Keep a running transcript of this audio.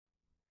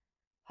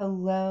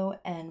Hello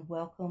and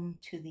welcome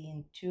to the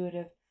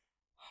Intuitive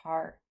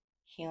Heart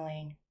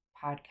Healing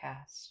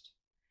Podcast.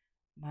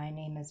 My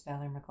name is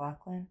Valerie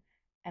McLaughlin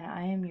and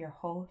I am your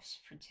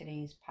host for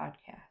today's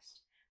podcast.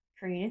 I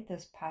created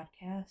this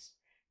podcast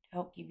to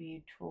help give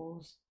you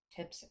tools,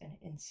 tips, and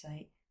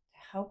insight to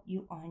help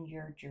you on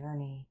your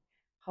journey,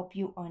 help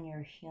you on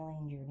your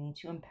healing journey,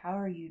 to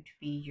empower you to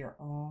be your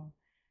own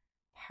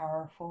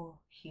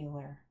powerful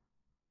healer.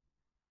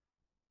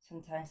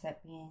 Sometimes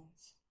that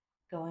means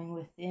going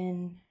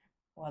within.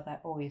 Well,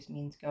 that always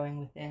means going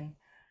within,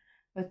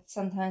 but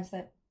sometimes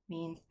that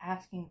means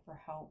asking for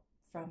help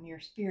from your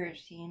spirit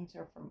teams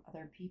or from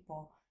other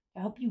people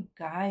to help you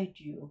guide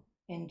you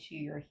into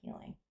your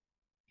healing.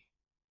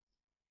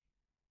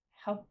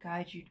 Help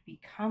guide you to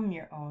become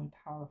your own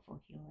powerful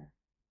healer.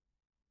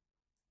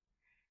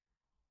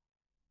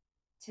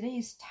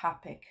 Today's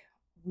topic,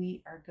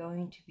 we are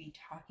going to be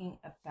talking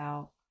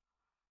about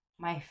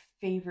my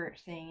favorite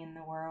thing in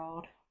the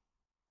world,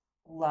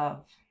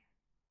 love.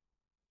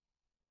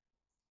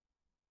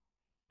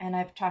 And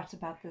I've talked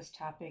about this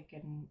topic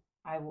and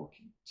I will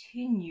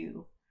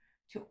continue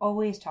to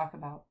always talk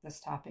about this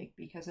topic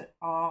because it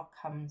all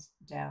comes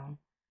down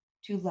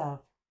to love.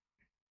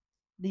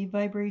 The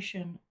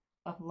vibration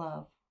of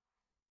love.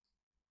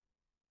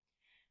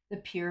 The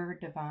pure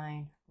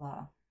divine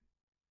love.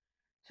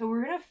 So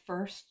we're going to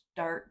first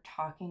start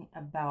talking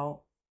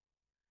about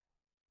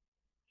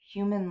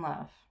human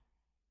love.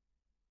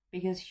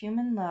 Because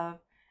human love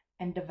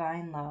and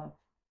divine love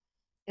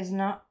is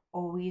not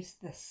always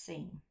the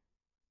same.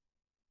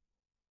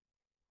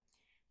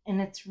 And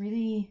it's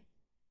really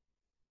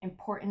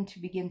important to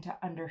begin to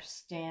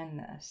understand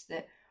this,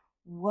 that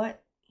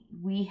what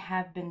we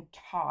have been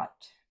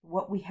taught,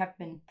 what we have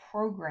been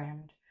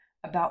programmed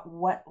about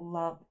what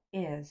love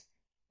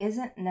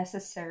isn't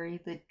necessarily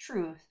the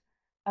truth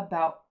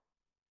about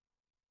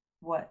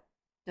what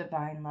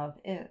divine love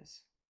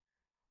is,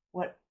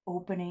 what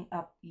opening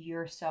up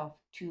yourself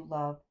to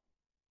love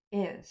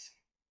is.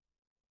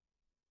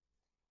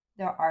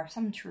 There are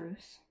some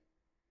truths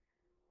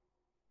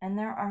and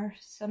there are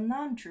some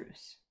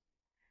non-truths.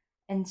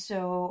 And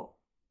so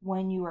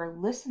when you are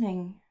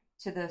listening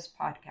to this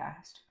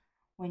podcast,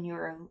 when you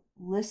are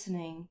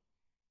listening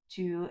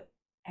to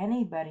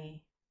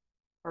anybody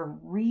or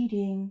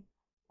reading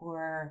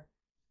or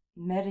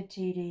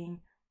meditating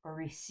or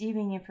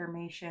receiving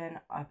information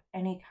of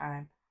any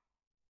kind,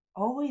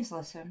 always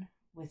listen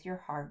with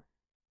your heart.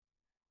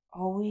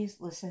 Always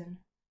listen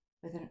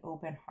with an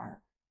open heart.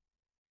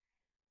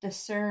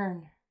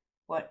 Discern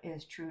what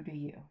is true to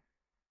you.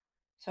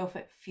 So if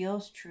it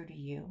feels true to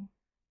you,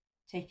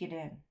 take it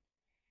in.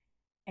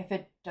 If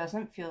it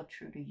doesn't feel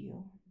true to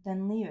you,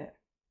 then leave it.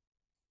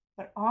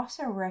 But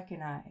also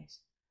recognize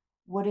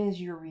what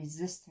is your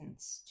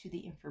resistance to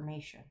the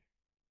information.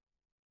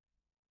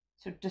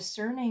 So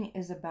discerning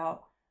is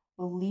about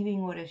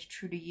believing what is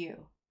true to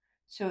you.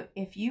 So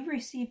if you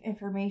receive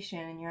information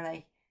and you're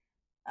like,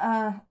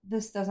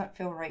 this doesn't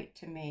feel right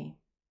to me,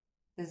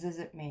 this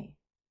isn't me,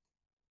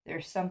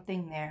 there's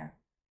something there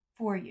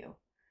for you.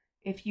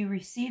 If you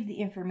receive the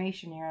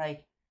information and you're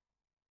like,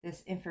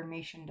 this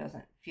information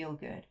doesn't feel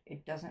good,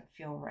 it doesn't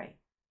feel right,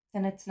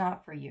 then it's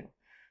not for you.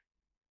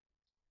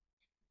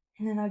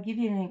 And then I'll give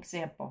you an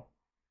example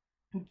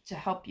to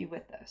help you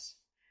with this.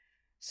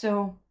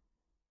 So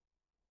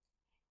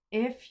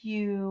if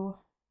you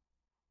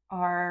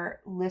are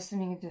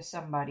listening to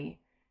somebody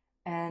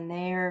and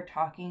they're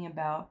talking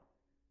about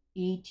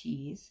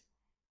ETs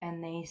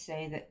and they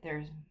say that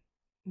there's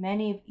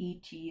many of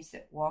ETs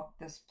that walk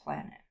this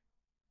planet,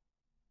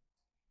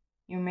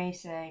 you may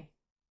say,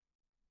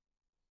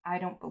 I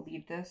don't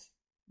believe this.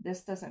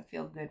 This doesn't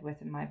feel good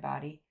within my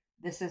body.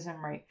 This isn't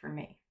right for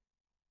me.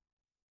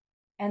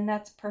 And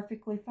that's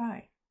perfectly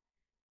fine.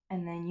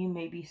 And then you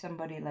may be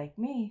somebody like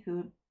me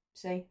who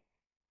say,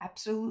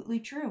 absolutely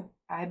true.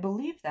 I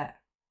believe that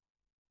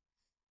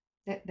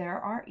there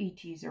are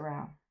ETs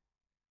around.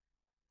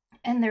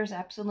 And there's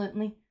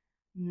absolutely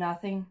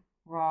nothing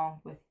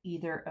wrong with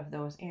either of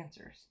those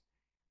answers.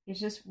 It's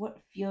just what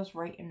feels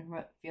right and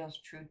what feels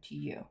true to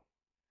you.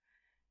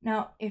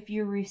 Now, if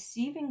you're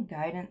receiving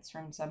guidance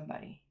from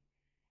somebody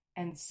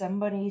and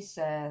somebody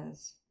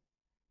says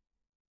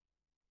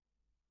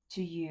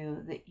to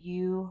you that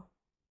you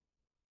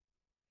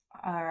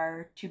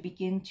are to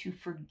begin to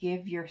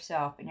forgive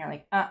yourself and you're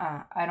like,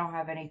 I don't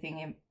have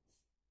anything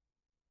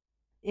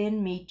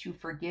in me to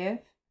forgive,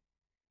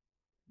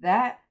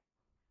 that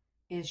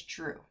is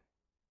true.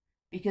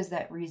 Because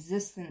that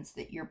resistance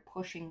that you're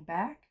pushing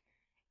back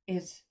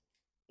is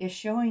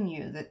showing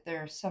you that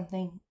there's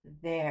something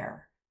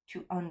there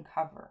to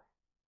uncover.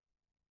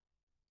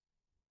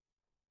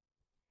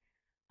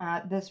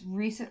 This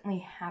recently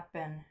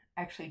happened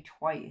actually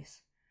twice,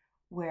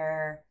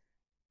 where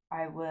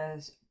I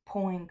was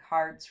pulling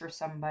cards for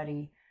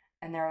somebody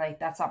and they're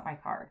like, that's not my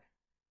card.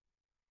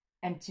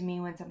 And to me,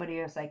 when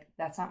somebody was like,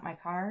 that's not my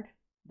card,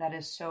 that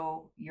is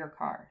so your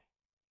card.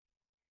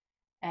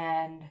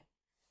 And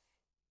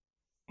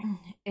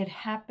it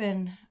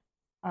happened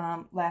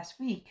last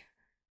week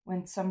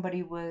when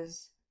somebody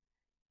was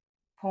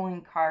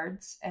pulling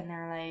cards and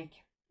they're like,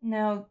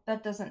 no,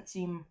 that doesn't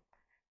seem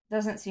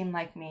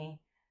like me.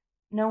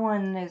 No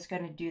one is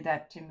going to do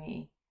that to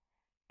me.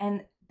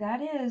 And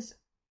that is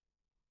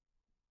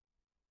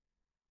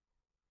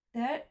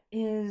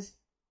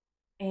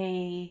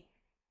a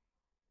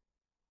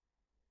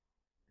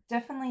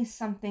definitely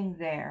something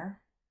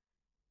there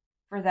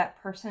for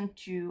that person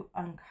to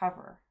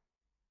uncover.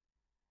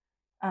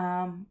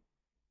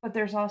 But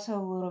there's also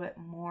a little bit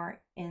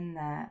more in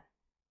that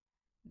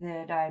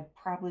I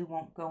probably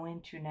won't go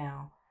into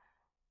now.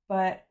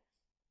 But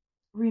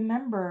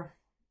remember,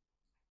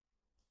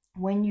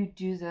 when you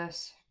do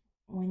this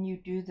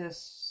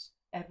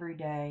every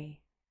day,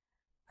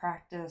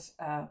 practice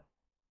of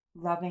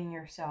loving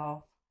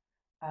yourself,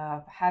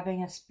 of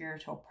having a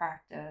spiritual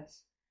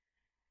practice,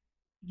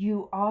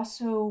 you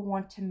also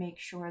want to make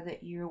sure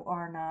that you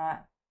are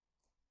not,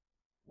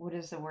 what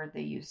is the word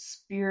they use?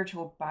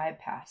 Spiritual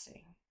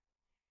bypassing.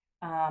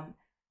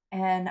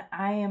 And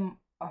I am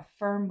a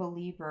firm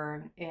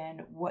believer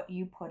in what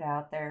you put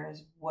out there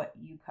is what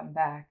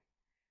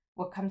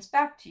comes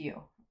back to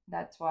you.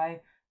 That's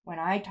why when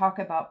I talk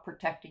about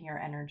protecting your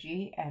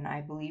energy, and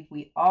I believe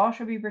we all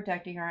should be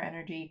protecting our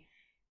energy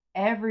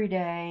every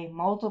day,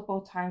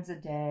 multiple times a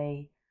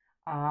day,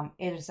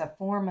 it is a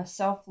form of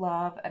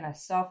self-love and a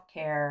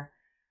self-care,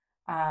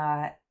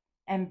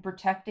 and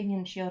protecting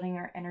and shielding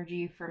our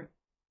energy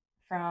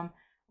from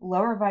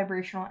lower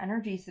vibrational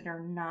energies that are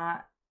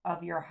not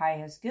of your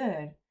highest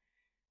good,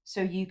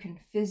 so you can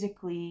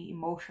physically,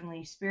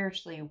 emotionally,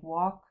 spiritually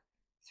walk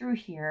through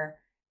here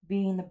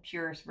being the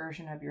purest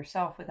version of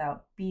yourself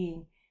without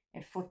being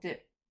inflicted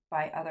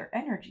by other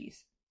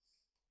energies.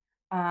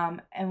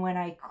 And when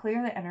I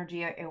clear the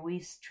energy, I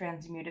always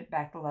transmute it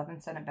back to love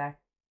and send it back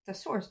to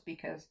source,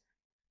 because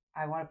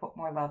I want to put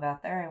more love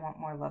out there. I want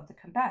more love to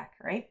come back,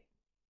 right?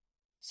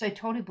 So I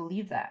totally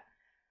believe that.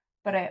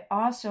 But I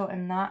also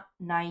am not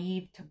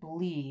naive to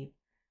believe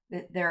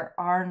that there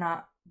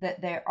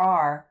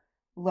are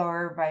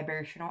lower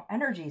vibrational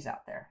energies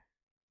out there.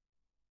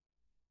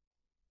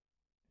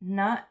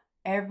 Not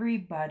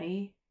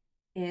everybody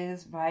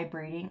is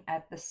vibrating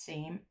at the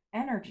same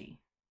energy.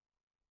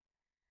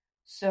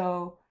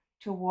 So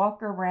to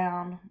walk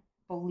around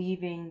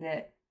believing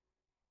that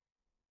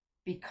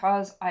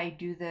because I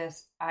do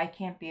this, I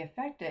can't be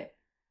affected,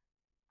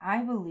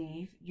 I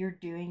believe you're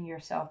doing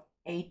yourself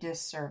a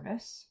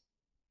disservice,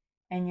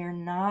 and you're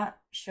not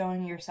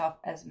showing yourself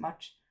as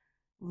much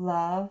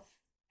love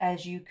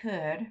as you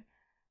could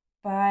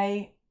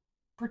by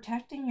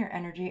protecting your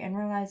energy and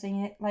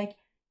realizing it, like,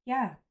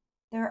 yeah,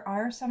 there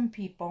are some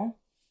people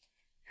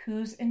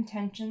whose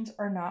intentions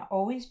are not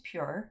always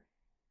pure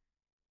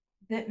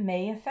that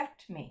may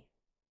affect me.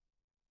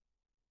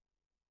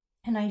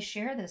 And I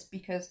share this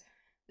because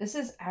this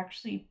is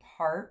actually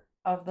part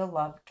of the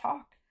love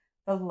talk,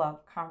 the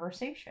love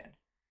conversation,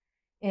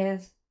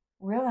 is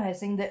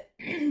realizing that,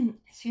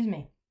 excuse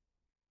me,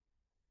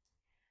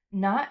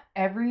 not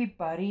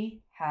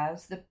everybody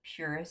has the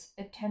purest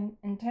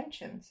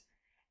intentions,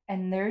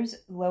 and there's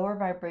lower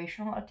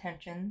vibrational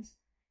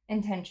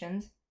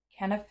intentions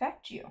can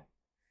affect you.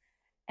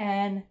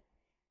 And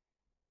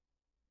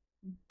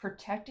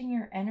protecting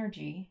your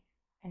energy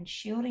and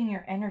shielding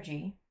your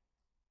energy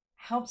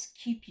helps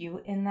keep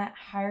you in that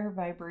higher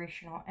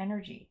vibrational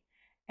energy.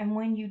 And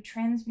when you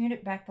transmute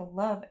it back to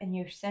love, and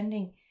you're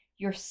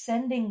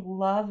sending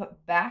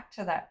love back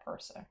to that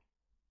person.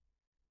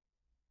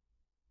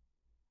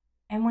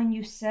 And when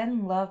you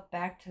send love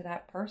back to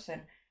that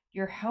person,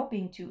 you're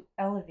helping to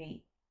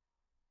elevate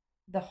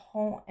the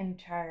whole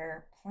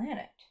entire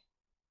planet.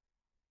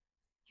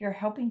 You're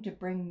helping to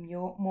bring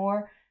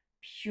more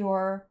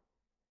pure,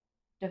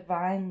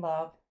 divine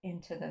love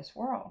into this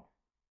world.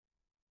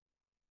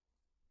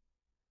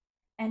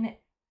 And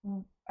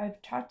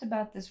I've talked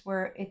about this,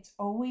 where it's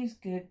always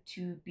good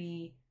to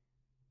be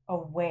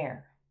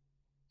aware.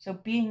 So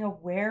being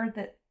aware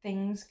that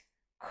things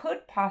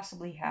could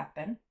possibly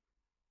happen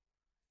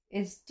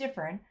is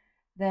different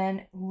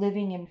than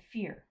living in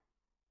fear.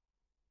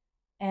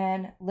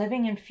 And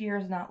living in fear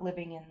is not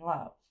living in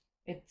love.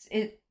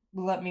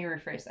 Let me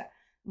rephrase that.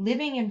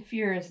 Living in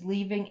fear is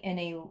living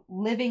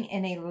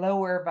in a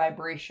lower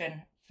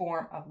vibration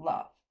form of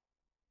love.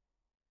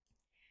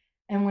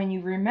 And when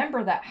you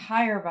remember that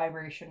higher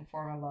vibration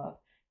form of love,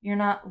 you're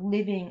not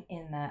living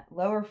in that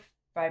lower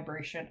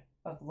vibration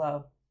of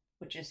love,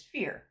 which is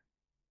fear.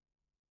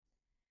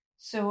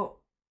 So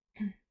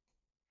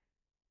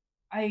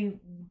I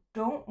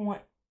don't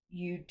want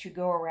you to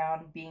go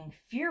around being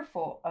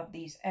fearful of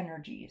these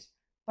energies,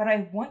 but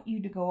I want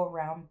you to go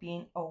around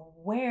being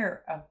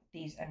aware of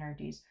these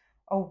energies,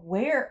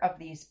 aware of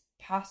these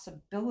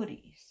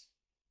possibilities,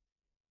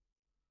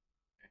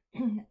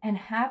 and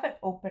have an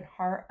open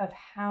heart of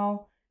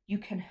how you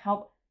can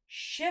help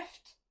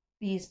shift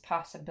these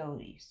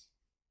possibilities.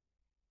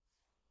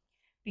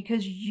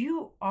 Because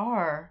you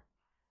are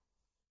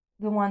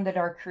the one that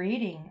are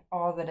creating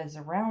all that is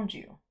around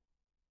you.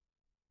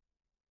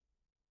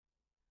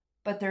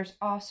 But there's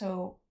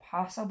also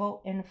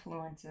possible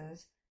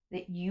influences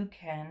that you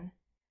can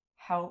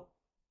help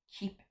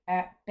keep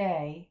at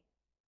bay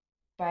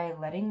by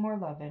letting more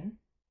love in,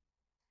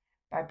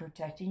 by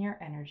protecting your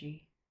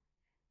energy,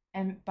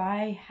 and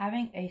by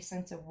having a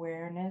sense of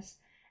awareness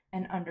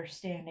and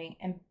understanding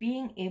and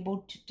being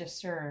able to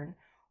discern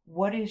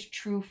what is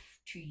true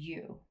to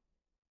you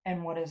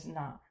and what is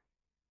not.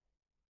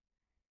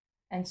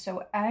 And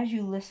so as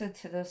you listen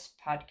to this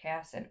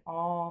podcast and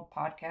all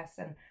podcasts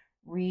and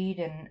read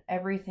and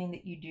everything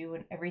that you do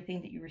and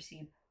everything that you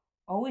receive,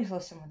 always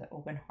listen with an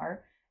open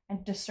heart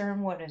and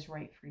discern what is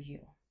right for you.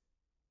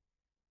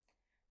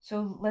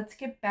 So let's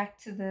get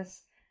back to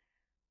this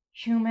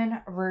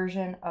human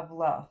version of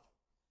love.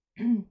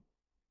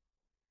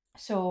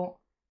 So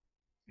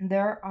we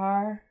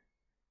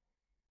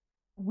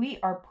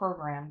are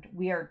programmed,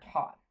 we are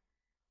taught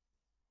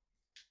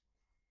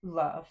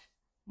love.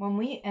 When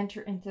we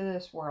enter into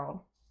this world,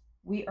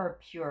 we are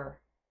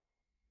pure,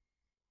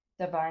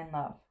 divine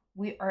love.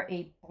 We are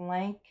a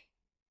blank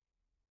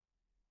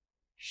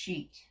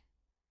sheet.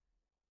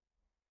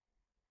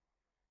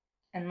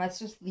 And let's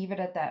just leave it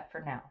at that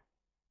for now.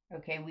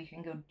 Okay, we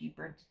can go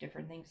deeper into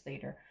different things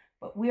later.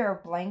 But we are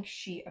a blank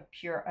sheet of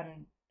pure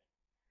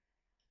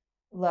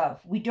love.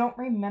 We don't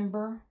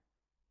remember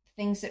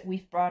things that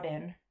we've brought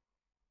in.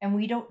 And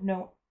we don't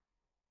know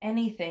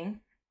anything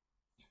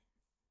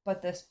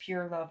but this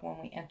pure love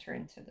when we enter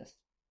into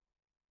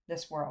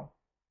this world.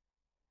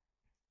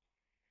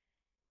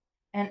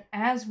 And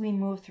as we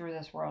move through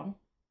this world,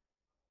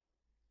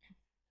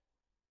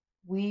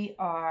 we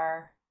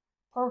are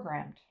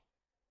programmed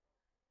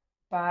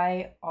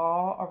by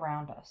all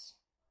around us,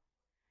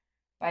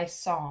 by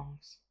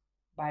songs,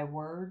 by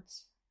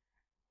words,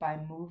 by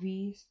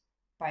movies,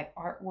 by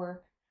artwork,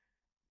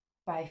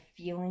 by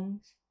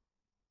feelings,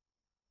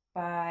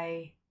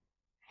 by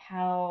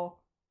how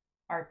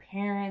our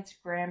parents,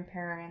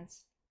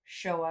 grandparents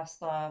show us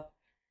love,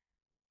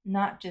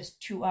 not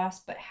just to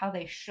us, but how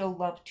they show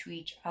love to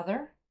each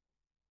other.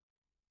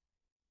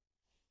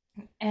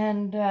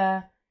 And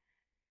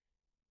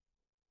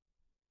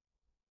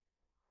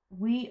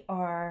we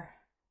are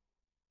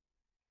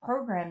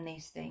programmed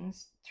these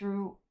things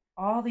through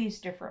all these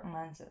different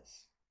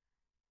lenses.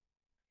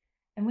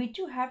 And we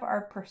do have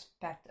our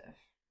perspective.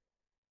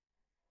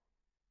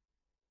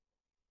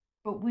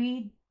 But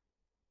we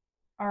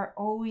are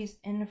always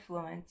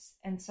influenced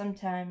and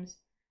sometimes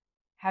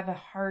have a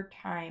hard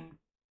time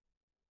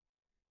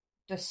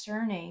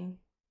discerning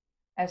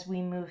as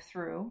we move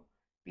through,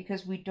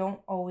 because we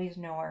don't always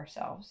know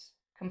ourselves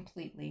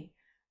completely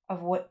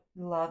of what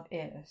love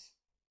is.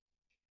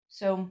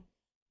 So,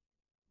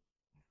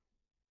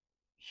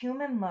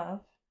 human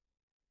love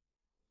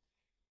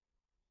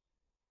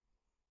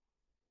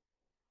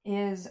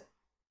is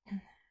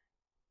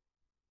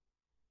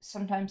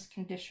sometimes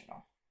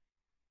conditional.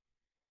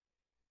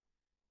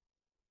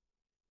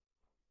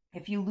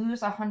 If you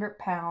lose 100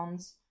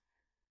 pounds,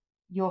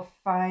 you'll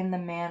find the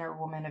man or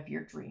woman of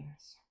your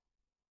dreams.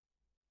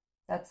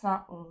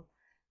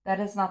 That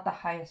is not the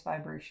highest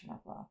vibration of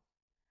love.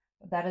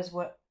 That is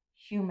what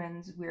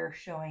humans, we're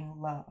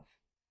showing love.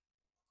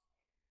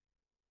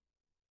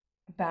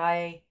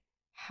 By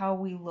how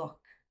we look,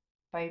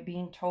 by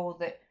being told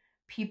that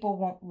people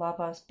won't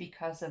love us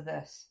because of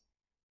this.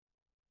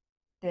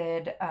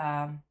 That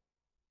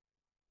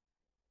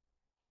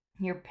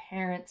your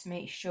parents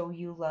may show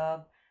you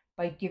love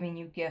by giving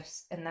you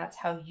gifts, and that's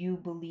how you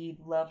believe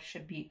love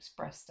should be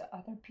expressed to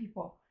other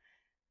people.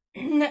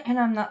 And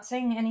I'm not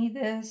saying any of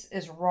this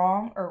is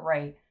wrong or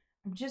right.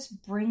 I'm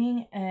just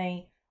bringing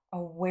a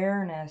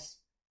awareness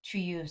to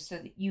you so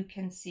that you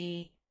can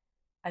see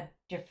a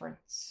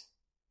difference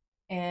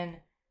in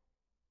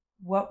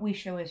what we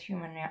show as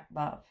human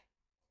love.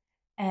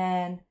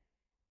 And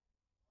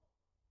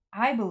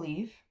I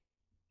believe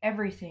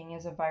everything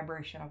is a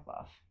vibration of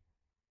love.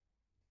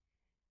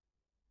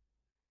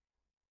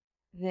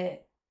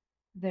 That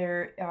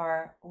there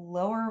are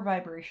lower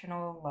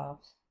vibrational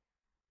loves,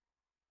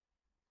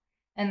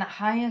 and the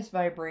highest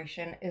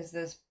vibration is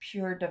this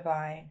pure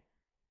divine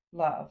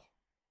love.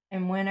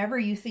 And whenever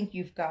you think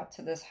you've got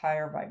to this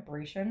higher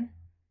vibration,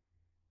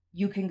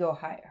 you can go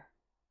higher.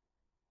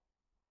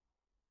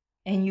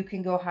 And you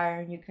can go higher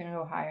and you can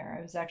go higher.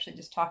 I was actually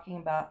just talking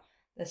about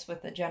this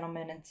with a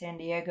gentleman in San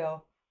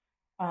Diego.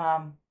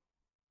 I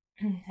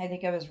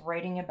think I was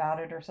writing about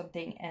it or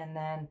something, and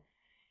then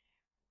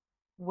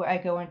I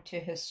go into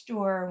his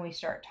store and we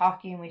start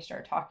talking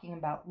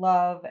about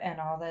love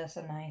and all this,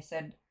 and I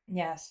said,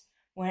 yes,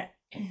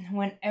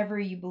 whenever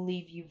you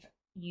believe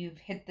you've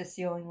hit the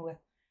ceiling with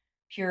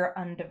pure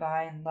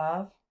undivine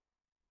love,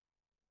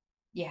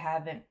 you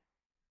haven't.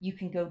 You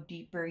can go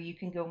deeper, you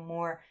can go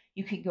more,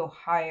 you can go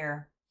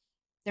higher.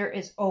 There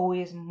is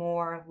always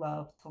more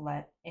love to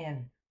let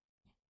in.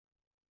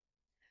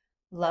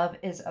 Love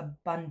is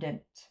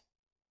abundant.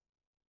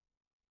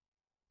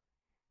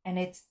 And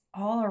it's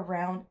all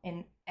around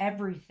in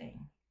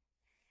everything.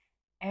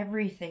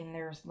 Everything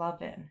there's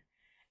love in.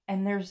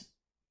 And there's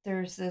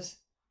this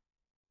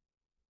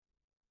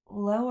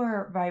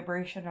lower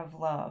vibration of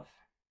love.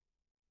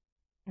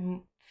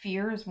 And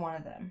fear is one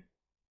of them.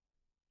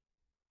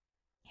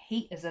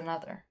 Hate is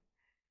another.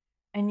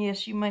 And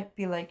yes, you might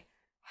be like,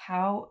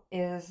 how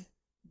is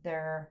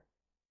there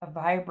a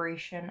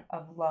vibration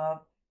of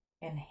love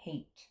and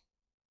hate?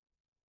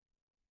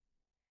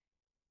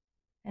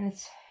 And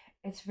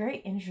it's very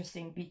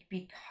interesting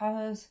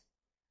because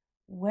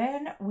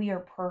when we are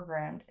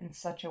programmed in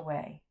such a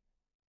way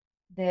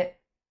that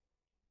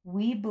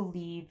we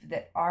believe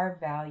that our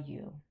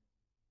value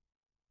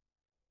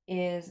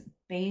is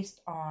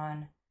based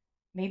on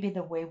maybe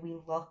the way we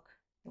look,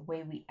 the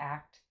way we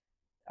act,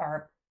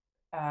 our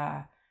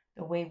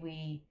the way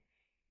we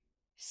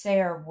say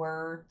our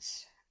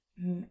words,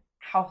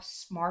 how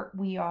smart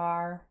we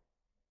are,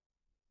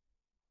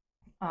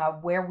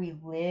 where we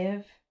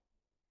live,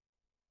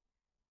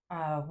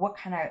 what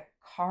kind of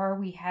car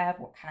we have,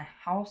 what kind of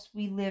house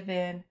we live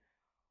in.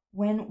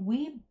 When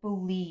we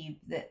believe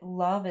that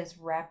love is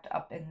wrapped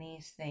up in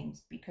these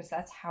things, because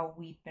that's how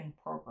we've been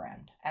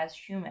programmed as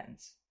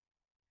humans,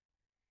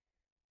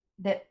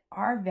 that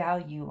our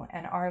value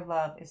and our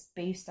love is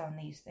based on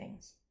these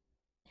things.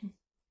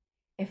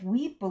 If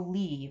we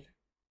believe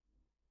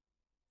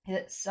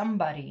that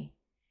somebody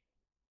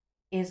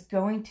is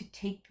going to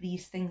take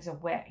these things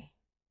away,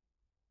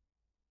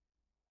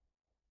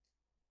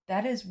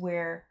 that is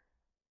where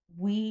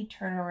we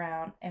turn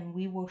around and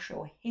we will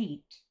show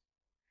hate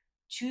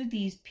to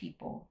these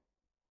people,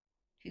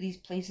 to these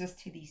places,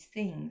 to these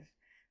things,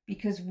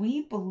 because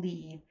we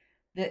believe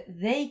that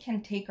they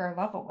can take our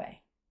love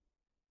away.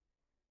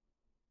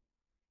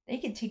 They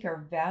can take our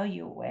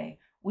value away,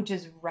 which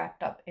is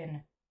wrapped up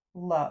in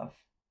love.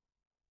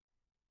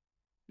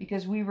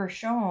 Because we were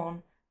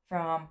shown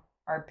from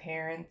our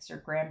parents or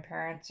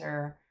grandparents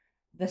or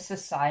the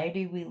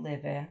society we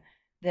live in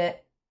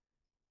that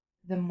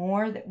the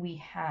more that we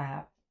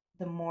have,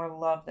 the more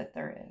love that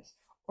there is.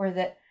 Or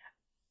that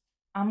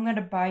I'm going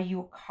to buy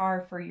you a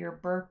car for your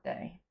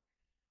birthday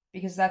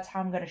because that's how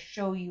I'm going to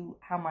show you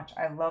how much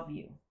I love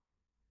you.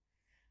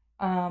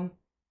 And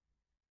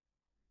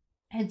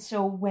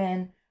so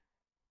when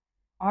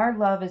our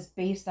love is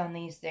based on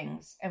these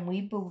things and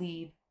we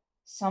believe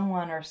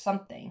someone or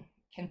something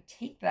can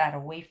take that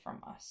away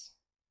from us,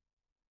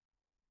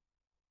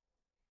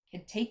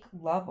 can take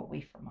love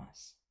away from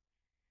us,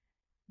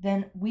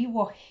 then we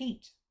will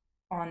hate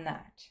on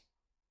that.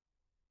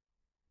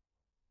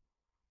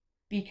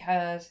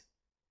 Because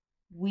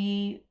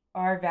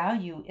our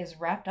value is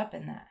wrapped up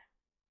in that.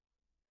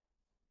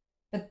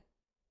 But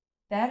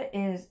that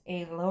is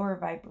a lower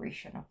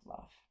vibration of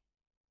love.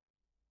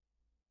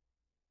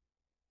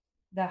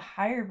 The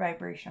higher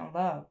vibration of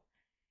love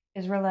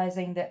is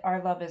realizing that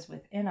our love is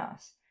within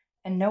us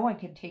and no one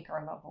can take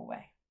our love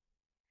away.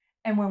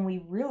 And when we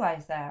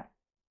realize that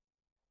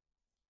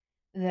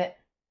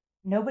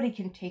nobody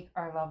can take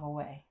our love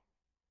away,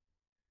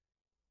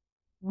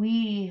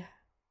 we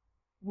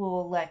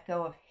will let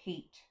go of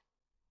hate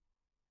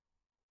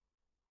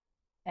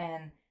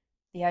and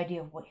the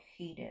idea of what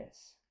hate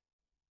is.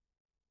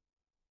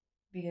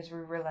 Because we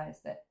realize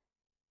that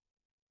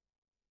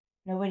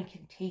nobody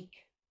can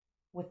take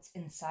what's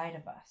inside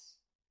of us,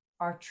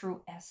 our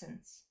true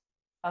essence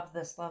of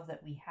this love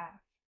that we have.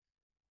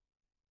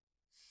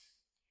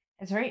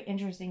 It's very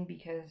interesting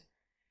because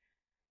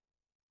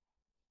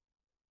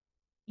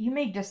you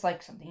may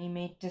dislike something. You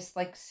may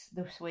dislike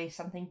the way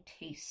something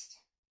tastes.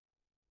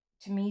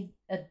 To me,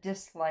 a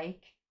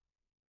dislike,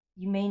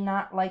 you may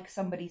not like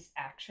somebody's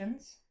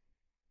actions,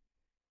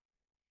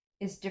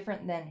 is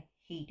different than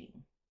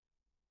hating.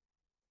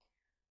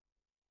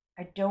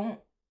 I don't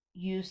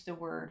use the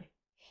word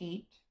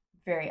hate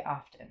very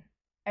often.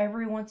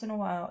 Every once in a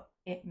while,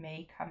 it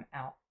may come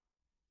out.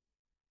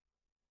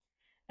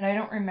 And I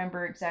don't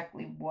remember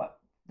exactly what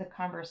the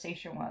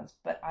conversation was,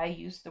 but I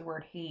used the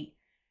word hate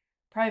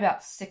probably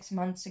about 6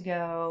 months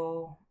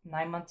ago,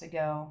 9 months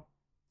ago.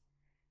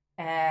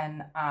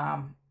 And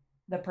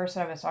the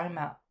person I was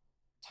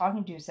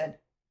talking to said,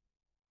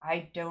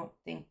 I don't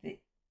think that,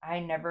 I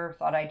never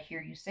thought I'd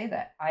hear you say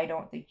that. I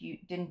didn't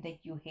think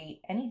you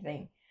hate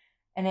anything.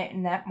 And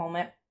in that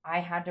moment,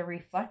 I had to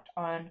reflect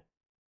on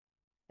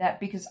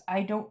that because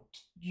I don't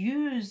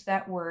use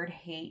that word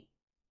hate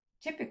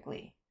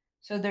typically.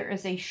 So there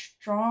is a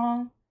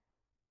strong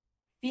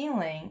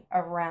feeling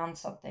around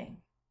something.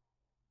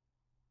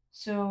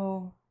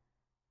 So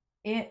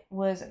it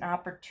was an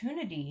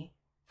opportunity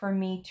for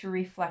me to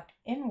reflect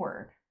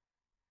inward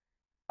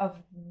of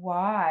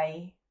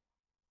why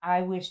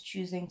I was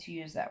choosing to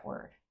use that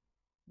word.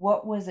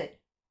 What was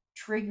it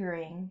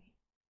triggering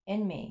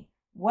in me?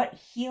 What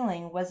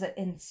healing was it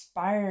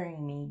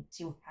inspiring me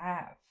to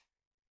have?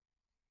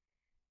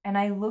 And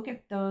I look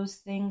at those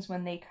things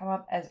when they come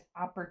up as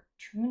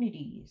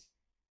opportunities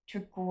to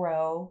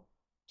grow,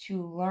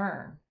 to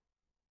learn.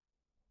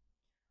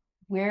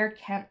 Where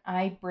can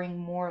I bring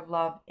more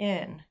love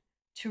in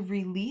to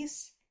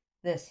release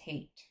this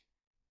hate?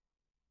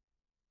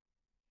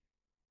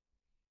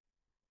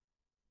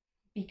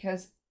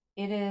 Because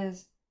it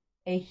is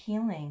a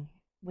healing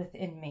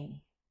within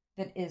me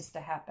that is to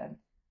happen.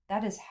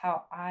 That is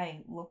how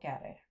I look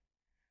at it.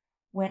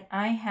 When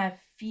I have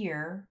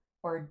fear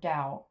or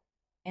doubt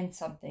in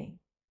something,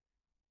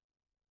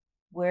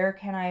 Where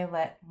can I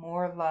let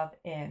more love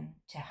in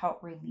to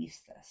help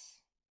release this?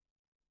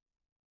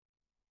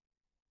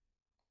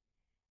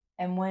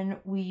 And when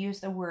we use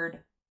the word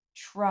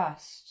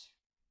trust,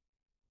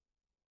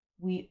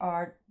 we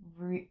are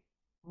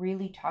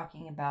really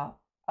talking about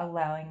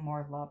allowing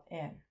more love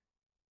in.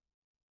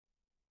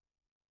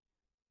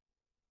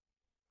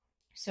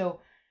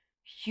 So,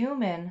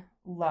 human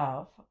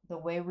love, the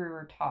way we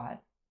were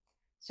taught,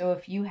 so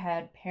if you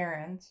had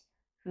parents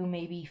who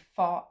maybe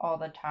fought all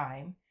the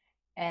time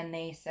and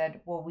they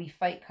said, well, we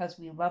fight because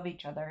we love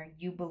each other,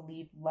 you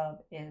believe love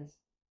is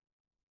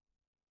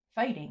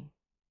fighting.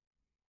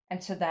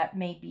 And so that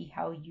may be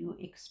how you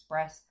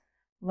express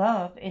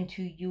love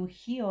until you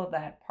heal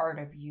that part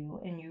of you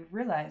and you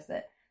realize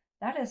that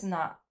that is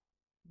not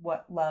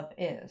what love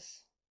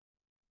is.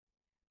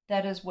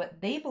 That is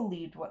what they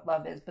believed what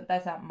love is, but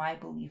that's not my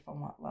belief on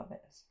what love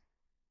is.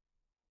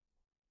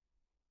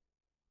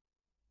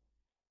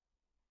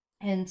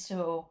 And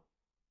so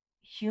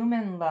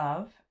human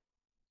love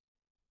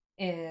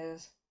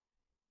is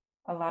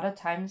a lot of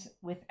times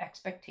with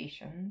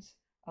expectations,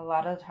 a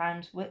lot of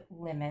times with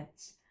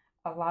limits,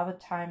 a lot of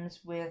times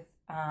with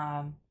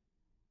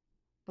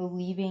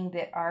believing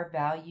that our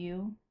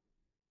value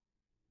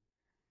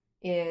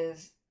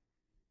is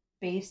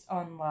based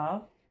on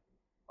love,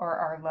 or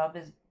our love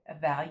is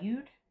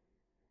valued,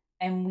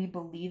 and we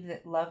believe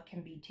that love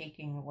can be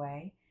taken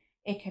away.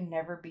 It can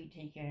never be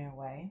taken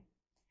away.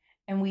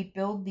 And we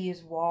build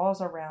these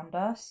walls around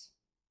us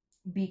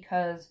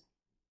because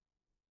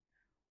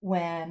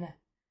when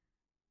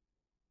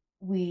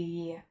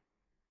we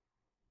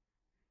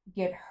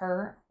get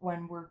hurt,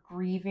 when we're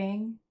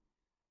grieving,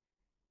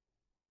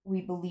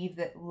 we believe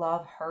that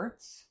love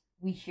hurts.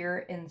 We hear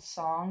it in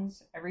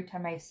songs. Every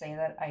time I say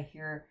that, I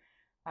hear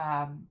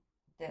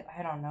that,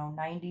 I don't know,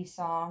 90s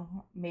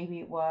song, maybe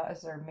it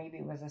was, or maybe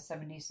it was a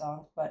 70s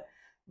song, but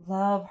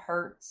love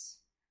hurts.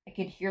 I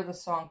could hear the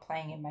song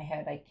playing in my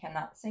head. I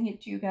cannot sing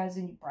it to you guys,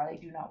 and you probably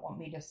do not want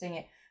me to sing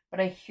it, but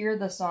I hear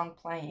the song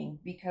playing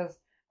because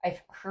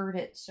I've heard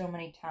it so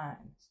many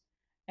times.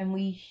 And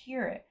we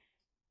hear it.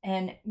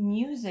 And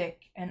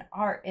music and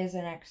art is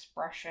an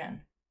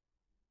expression.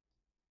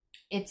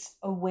 It's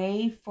a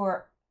way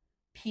for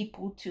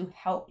people to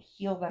help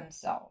heal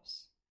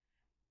themselves.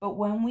 But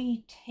when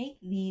we take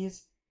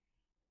these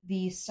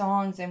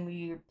songs and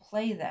we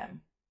play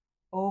them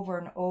over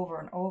and over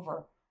and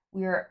over,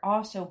 we are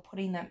also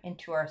putting them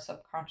into our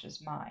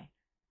subconscious mind.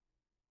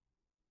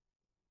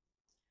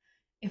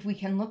 If we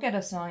can look at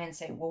a song and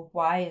say, well,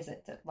 why is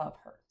it that love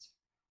hurts?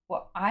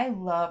 Well, I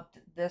loved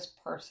this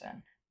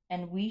person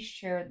and we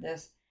shared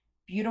this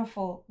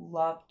beautiful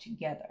love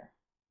together.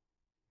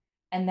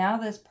 And now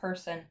this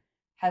person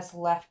has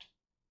left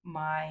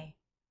my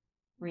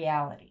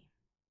reality.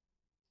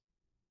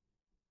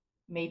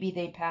 Maybe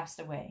they passed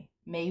away.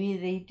 Maybe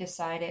they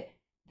decided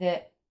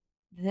that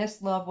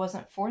this love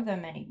wasn't for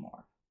them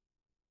anymore.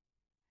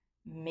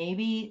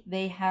 Maybe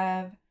they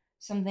have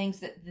some things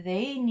that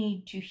they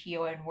need to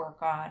heal and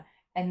work on,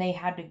 and they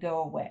had to go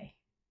away.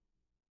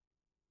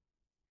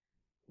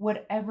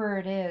 Whatever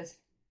it is,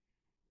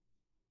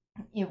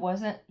 you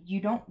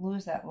don't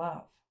lose that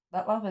love.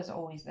 That love is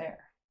always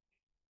there.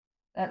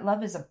 That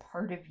love is a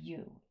part of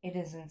you. It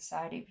is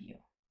inside of you.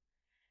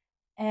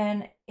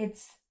 And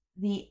it's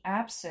the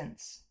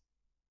absence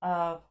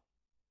of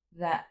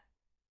that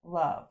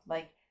love,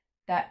 like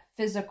that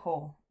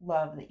physical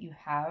love that you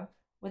have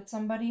with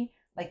somebody,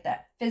 like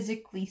that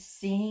physically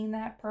seeing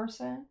that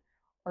person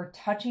or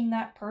touching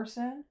that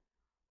person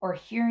or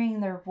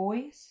hearing their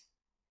voice.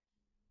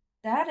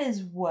 That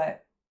is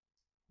what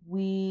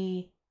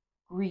we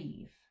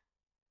grieve.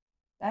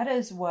 That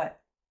is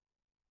what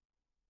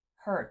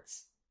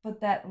hurts.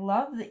 But that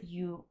love that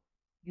you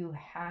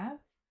have,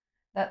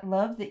 that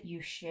love that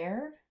you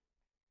shared,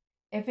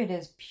 if it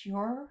is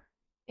pure,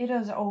 it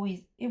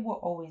will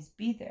always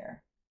be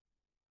there.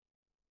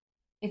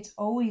 It's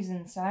always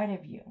inside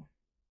of you.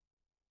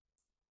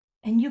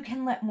 And you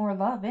can let more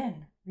love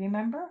in,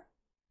 remember?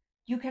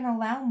 You can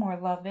allow more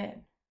love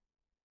in.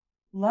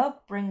 Love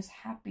brings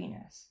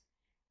happiness.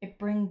 It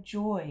brings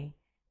joy.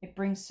 It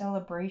brings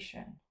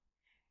celebration.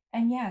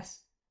 And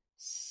yes,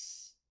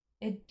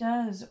 it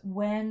does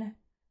when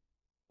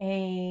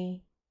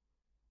a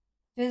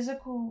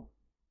physical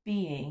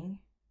being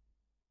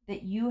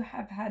that you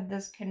have had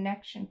this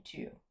connection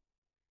to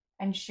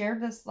and share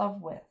this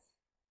love with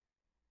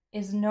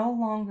is no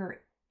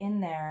longer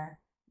in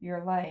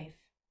your life.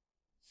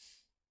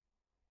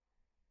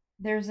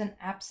 There's an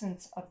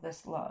absence of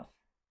this love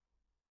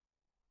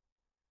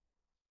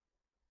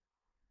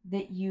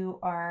that you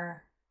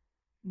are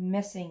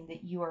missing,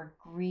 that you are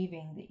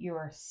grieving, that you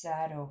are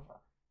sad over.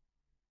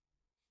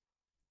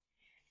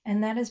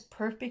 And that is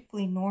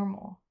perfectly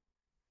normal.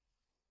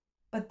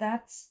 But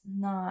that's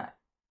not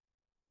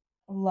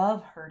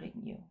love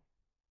hurting you.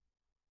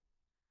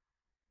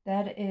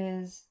 That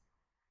is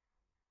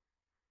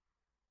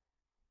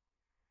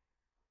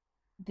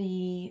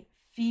the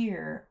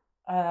fear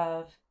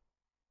of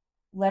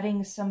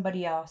letting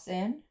somebody else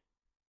in,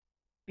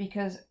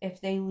 because if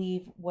they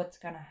leave, what's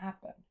going to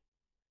happen?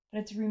 but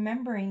it's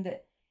remembering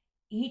that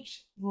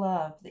each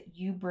love that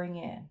you bring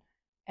in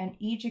and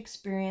each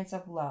experience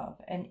of love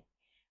and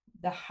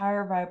the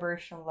higher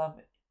vibrational love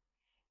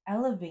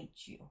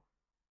elevates you.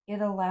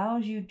 It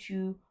allows you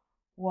to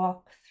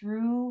walk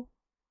through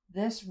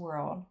this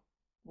world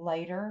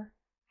lighter,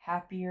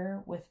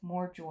 happier, with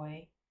more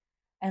joy,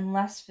 and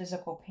less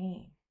physical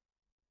pain.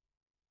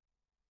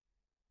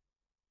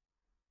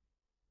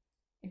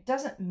 It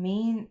doesn't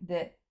mean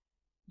that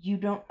you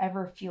don't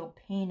ever feel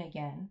pain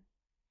again.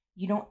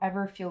 You don't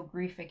ever feel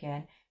grief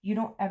again. You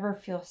don't ever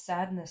feel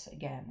sadness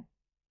again.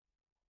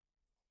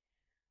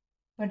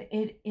 But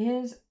it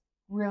is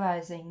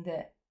realizing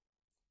that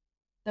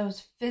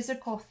those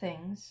physical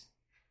things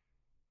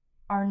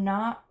are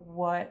not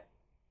what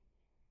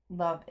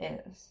love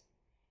is.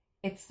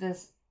 It's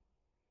this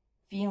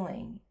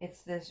feeling,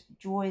 it's this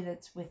joy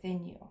that's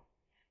within you.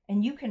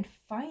 And you can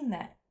find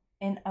that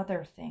in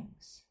other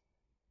things.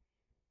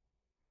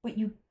 But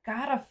you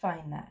gotta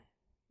find that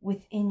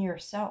within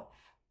yourself.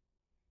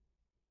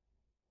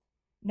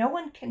 No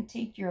one can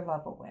take your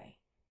love away.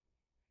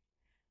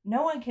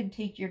 No one can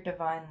take your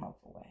divine love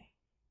away.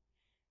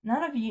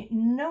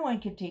 No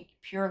one can take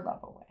pure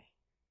love away.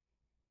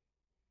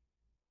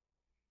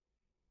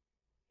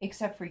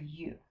 Except for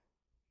you.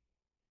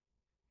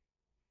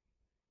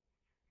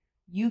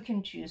 You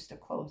can choose to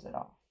close it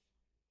off.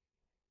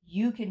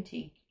 You can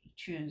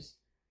choose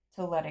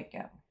to let it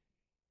go.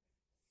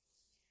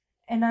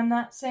 And I'm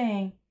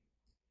talking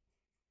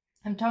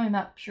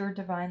about pure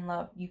divine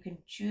love. You can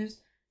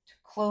choose to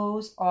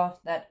close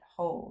off that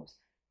hose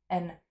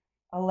and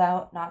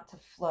allow it not to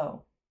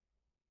flow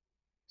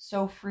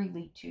so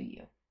freely to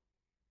you.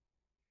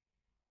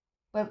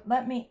 But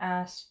let me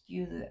ask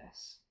you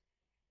this.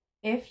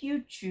 If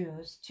you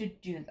choose to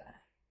do that,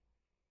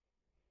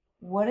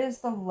 what is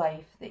the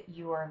life that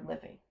you are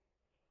living?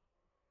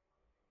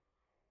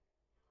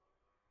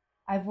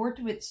 I've worked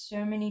with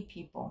so many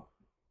people,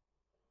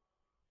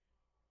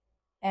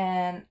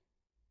 and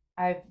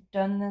I've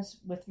done this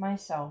with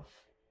myself,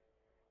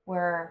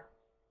 where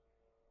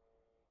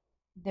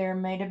there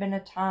might have been a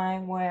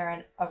time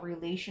where a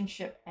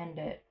relationship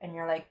ended and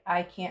you're like,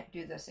 I can't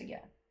do this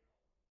again.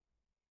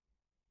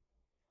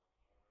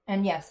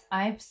 And yes,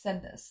 I've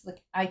said this,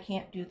 like, I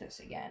can't do this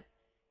again.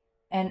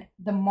 And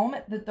the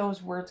moment that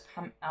those words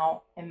come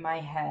out in my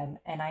head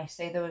and I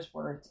say those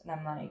words and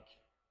I'm like,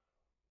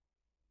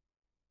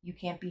 you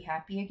can't be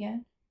happy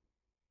again?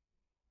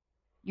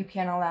 You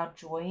can't allow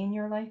joy in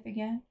your life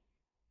again?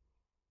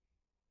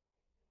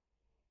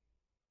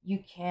 You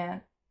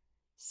can't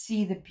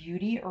see the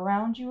beauty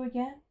around you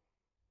again?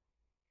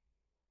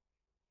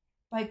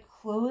 By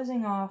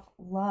closing off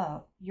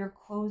love, you're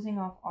closing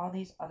off all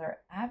these other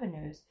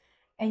avenues,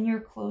 and you're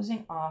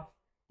closing off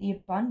the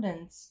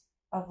abundance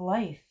of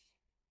life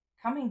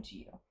coming to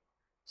you.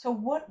 So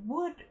what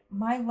would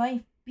my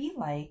life be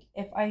like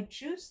if I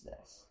choose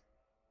this?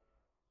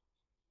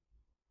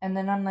 And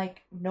then I'm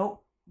like,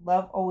 nope,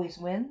 love always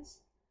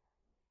wins.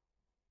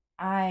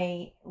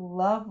 I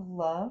love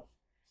love,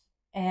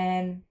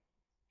 and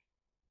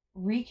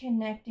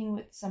reconnecting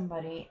with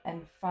somebody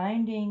and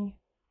finding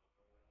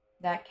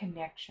that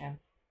connection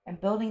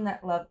and building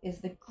that love is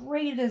the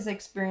greatest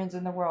experience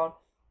in the world.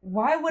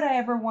 Why would I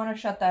ever want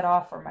to shut that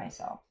off for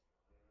myself?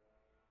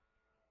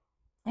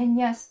 And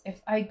yes,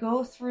 if I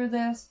go through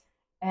this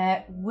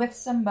with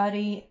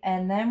somebody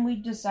and then we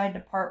decide to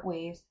part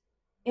ways,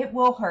 it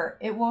will hurt.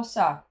 It will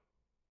suck.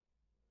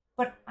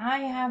 But I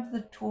have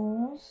the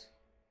tools,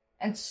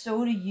 and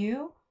so do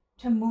you,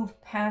 to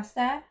move past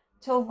that,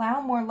 to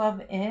allow more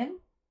love in,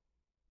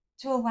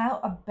 to allow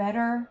a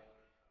better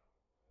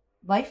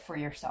life for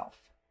yourself.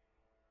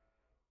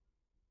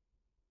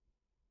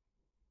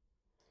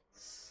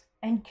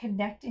 And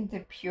connecting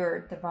to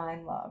pure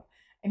divine love.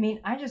 I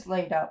mean, I just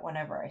laid out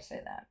whenever I say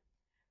that.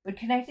 But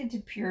connecting to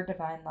pure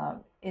divine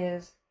love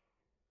is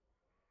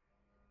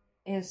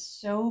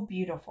so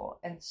beautiful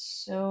and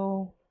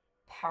so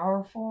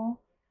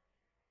powerful.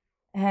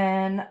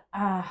 And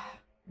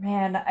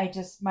man,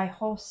 my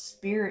whole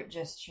spirit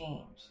just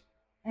changed.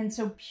 And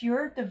so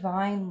pure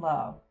divine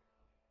love,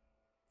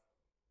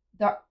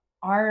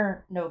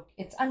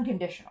 it's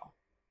unconditional.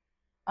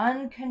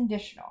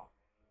 Unconditional.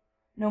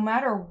 No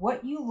matter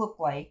what you look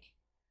like,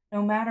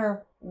 no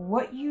matter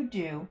what you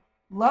do,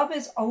 love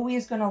is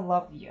always going to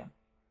love you.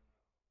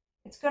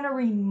 It's going to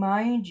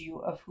remind you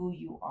of who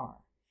you are.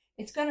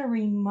 It's going to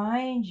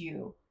remind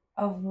you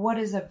of what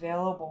is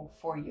available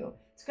for you.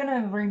 It's going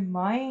to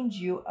remind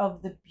you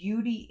of the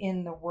beauty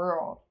in the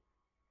world.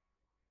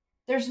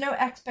 There's no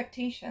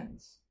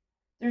expectations.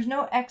 There's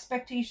no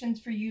expectations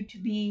for you to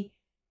be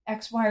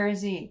X, Y, or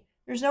Z.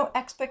 There's no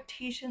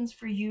expectations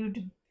for you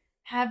to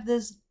have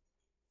this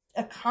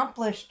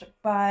accomplished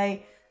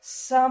by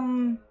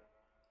some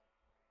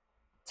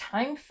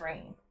time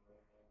frame.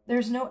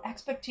 There's no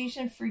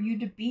expectation for you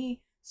to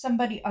be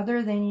somebody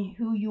other than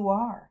who you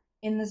are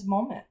in this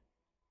moment.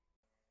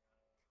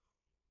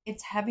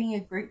 It's having a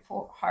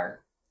grateful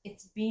heart.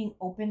 It's being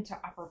open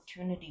to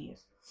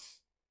opportunities.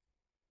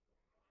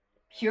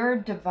 Pure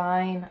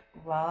divine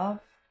love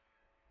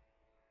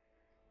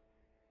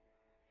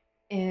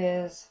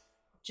is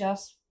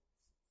just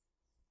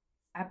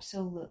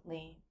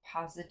absolutely,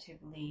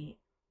 positively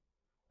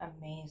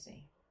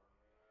amazing.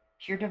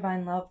 Pure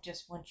divine love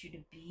just wants you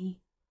to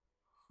be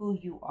who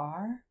you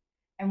are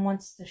and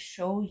wants to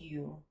show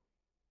you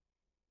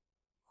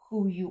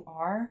who you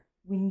are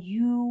when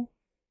you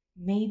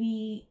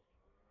maybe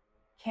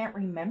can't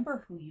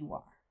remember who you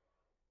are.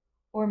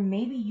 Or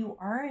maybe you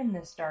are in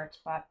this dark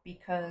spot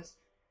because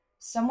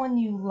someone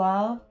you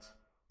loved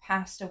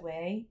passed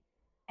away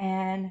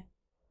and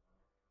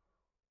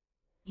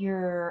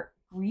you're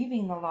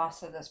grieving the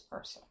loss of this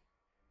person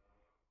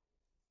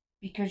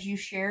because you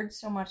shared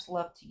so much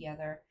love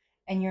together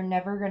and you're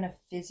never going to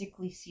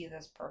physically see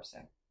this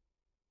person.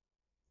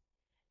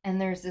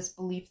 And there's this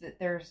belief that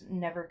there's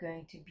never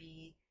going to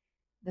be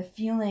the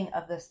feeling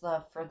of this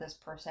love for this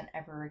person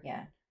ever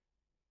again,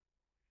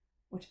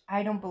 which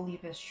I don't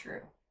believe is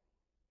true.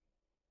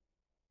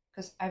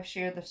 Because I've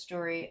shared the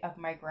story of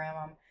my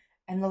grandma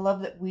and the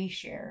love that we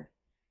shared.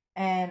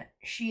 And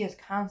she is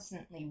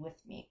constantly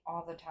with me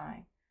all the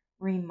time,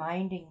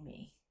 reminding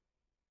me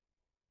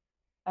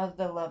of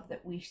the love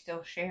that we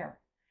still share.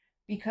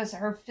 Because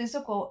her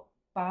physical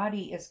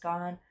body is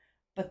gone,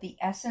 but the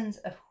essence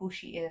of who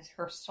she is,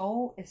 her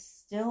soul is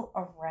still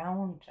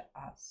around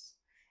us.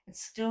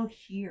 It's still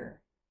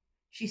here.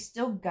 She's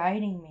still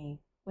guiding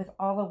me with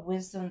all the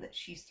wisdom that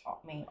she's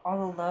taught me, all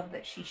the love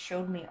that she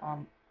showed me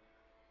on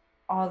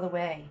all the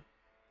way.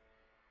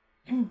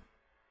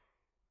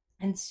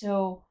 And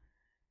so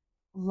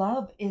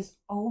love is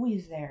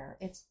always there.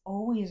 It's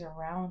always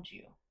around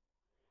you.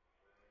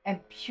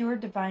 And pure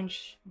divine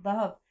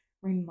love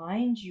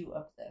reminds you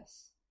of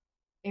this.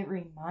 It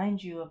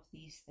reminds you of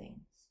these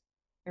things.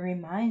 It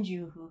reminds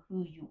you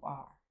who you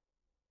are.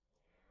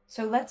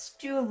 So let's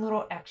do a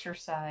little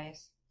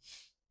exercise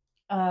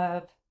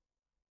of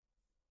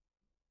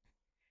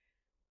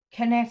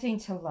connecting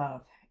to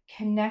love,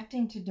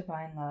 connecting to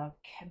divine love,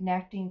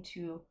 connecting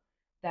to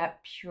that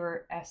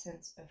pure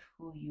essence of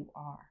who you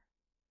are.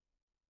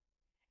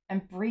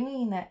 And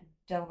bringing that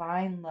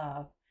divine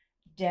love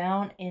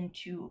down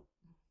into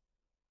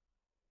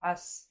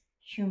us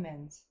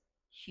humans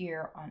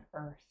here on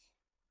earth.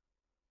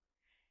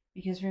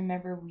 Because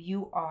remember,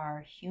 you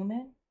are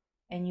human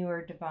and you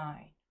are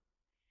divine.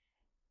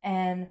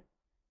 And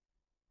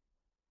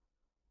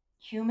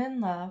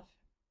human love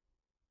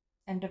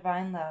and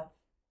divine love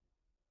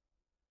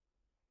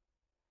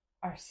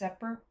are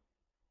separate,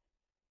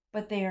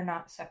 but they are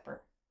not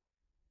separate.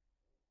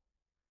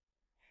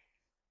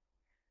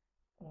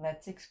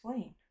 Let's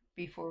explain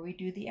before we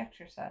do the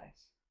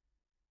exercise.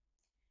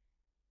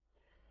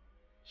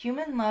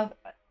 Human love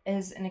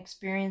is an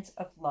experience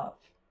of love.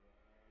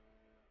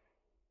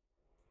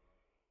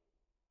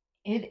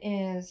 It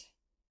is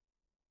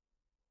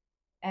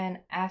an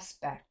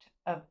aspect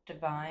of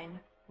divine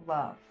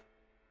love.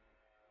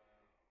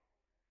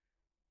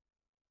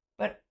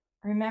 But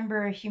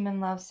remember, human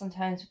love,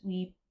 sometimes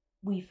we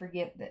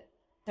forget that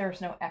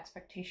there's no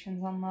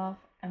expectations on love,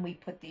 and we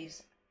put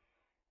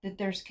that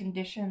there's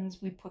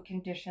conditions, we put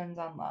conditions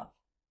on love.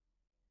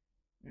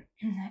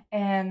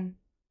 And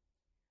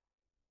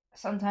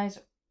sometimes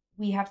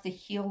we have to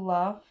heal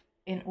love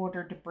in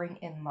order to bring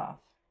in love.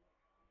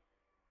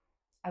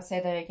 I'll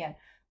say that again.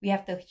 We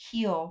have to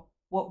heal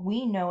what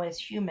we know as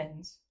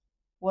humans,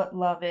 what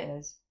love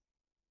is,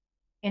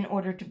 in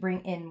order to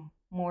bring in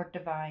more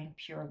divine,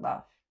 pure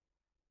love.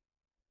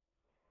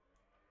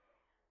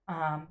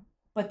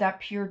 But that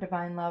pure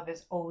divine love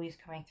is always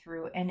coming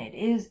through, and it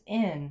is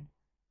in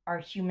our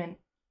human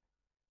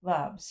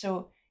love.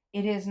 So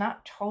it is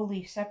not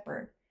totally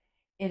separate.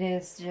 It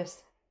is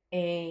just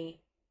a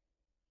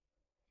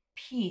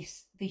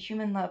piece. The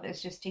human love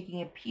is just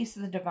taking a piece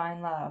of the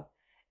divine love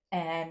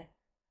and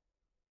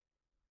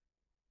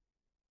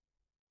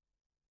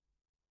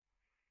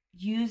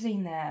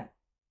using that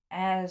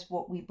as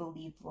what we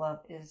believe love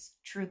is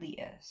truly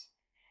is.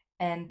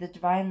 And the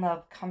divine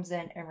love comes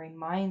in and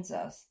reminds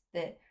us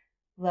that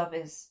love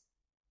is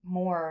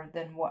more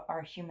than what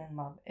our human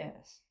love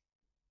is.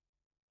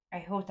 I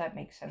hope that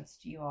makes sense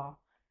to you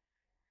all.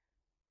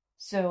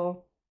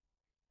 So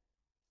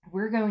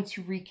we're going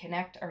to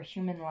reconnect our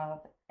human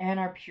love and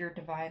our pure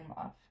divine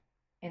love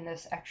in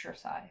this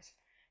exercise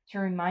to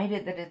remind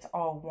it that it's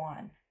all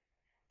one.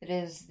 That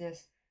it is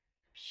this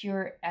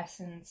pure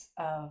essence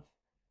of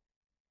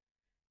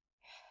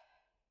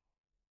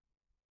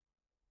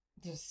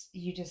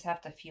you just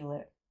have to feel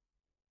it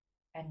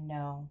and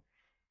know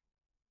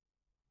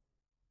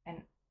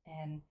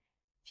and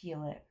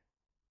feel it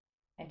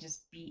and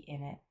just be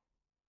in it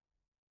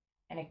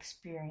and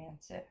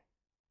experience it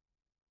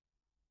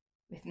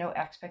with no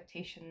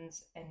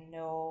expectations and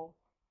no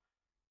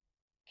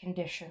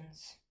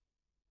conditions.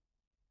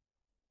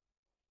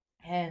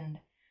 And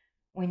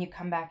when you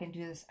come back and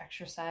do this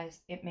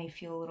exercise, it may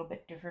feel a little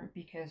bit different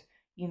because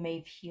you may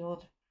have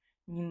healed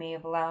and you may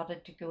have allowed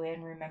it to go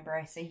in. Remember,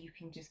 I say you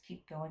can just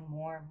keep going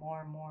more and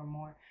more and more and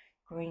more,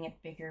 growing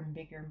it bigger and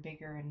bigger and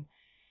bigger, and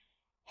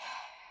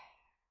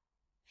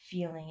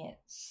feeling it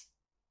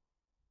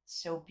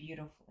so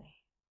beautifully.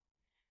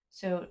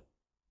 So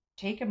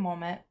take a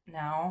moment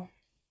now,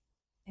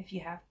 if you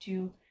have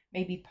to,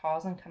 maybe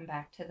pause and come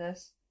back to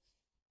this.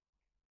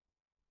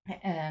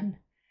 And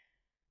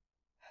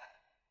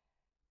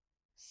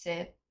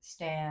sit,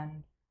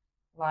 stand,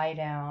 lie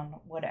down,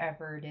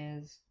 whatever it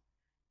is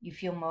you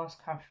feel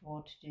most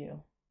comfortable to do.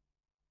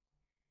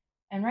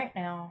 And right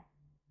now,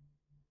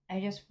 I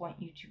just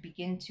want you to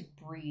begin to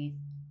breathe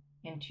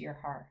into your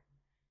heart.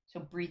 So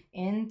breathe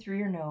in through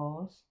your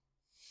nose,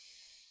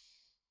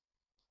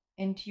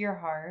 into your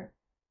heart,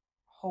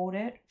 hold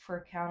it for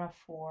a count of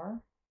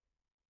 4,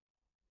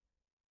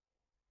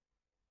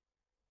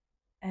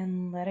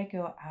 and let it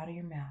go out of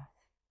your mouth.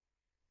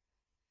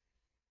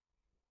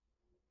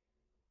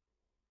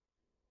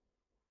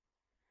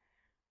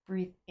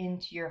 Breathe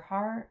into your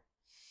heart,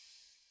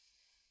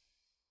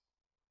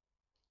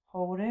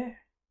 hold it,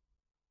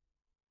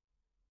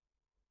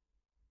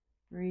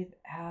 breathe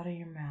out of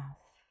your mouth.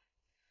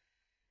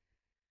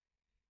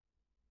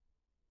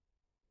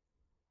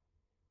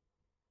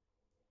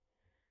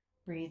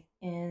 Breathe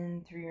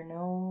in through your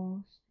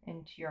nose,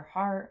 into your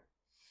heart,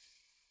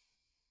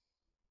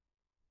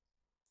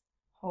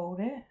 hold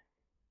it,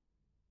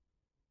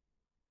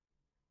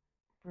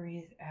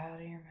 breathe out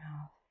of your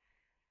mouth.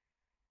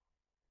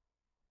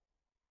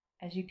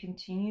 As you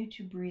continue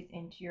to breathe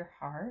into your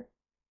heart,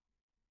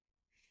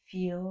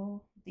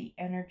 feel the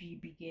energy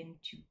begin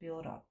to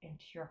build up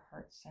into your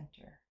heart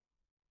center.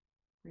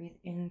 Breathe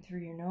in through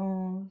your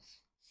nose,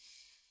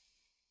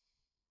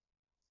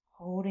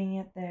 holding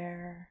it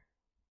there,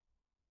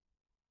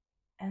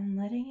 and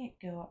letting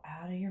it go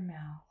out of your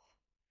mouth.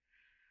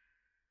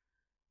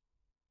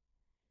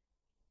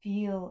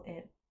 Feel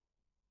it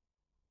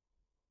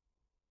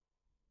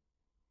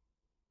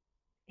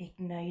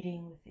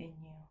igniting within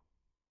you.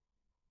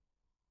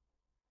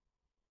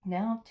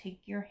 Now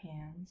take your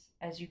hands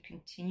as you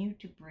continue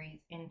to breathe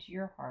into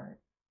your heart.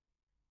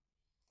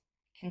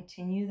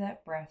 Continue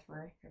that breath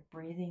work of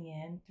breathing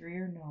in through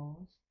your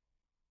nose,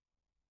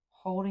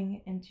 holding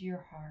it into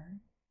your heart,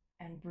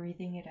 and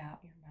breathing it out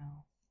your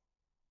mouth.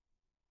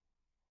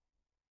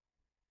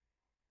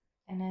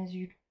 And as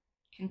you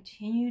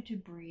continue to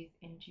breathe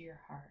into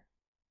your heart,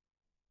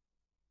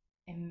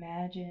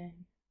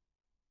 imagine,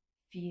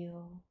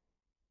 feel,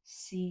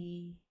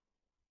 see,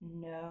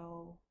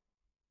 know,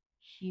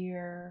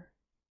 hear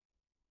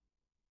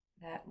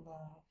that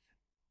love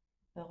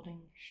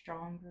building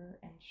stronger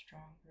and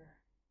stronger,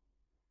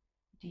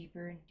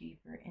 deeper and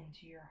deeper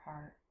into your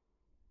heart.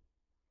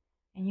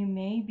 And you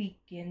may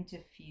begin to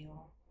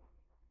feel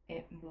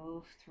it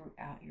move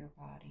throughout your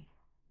body.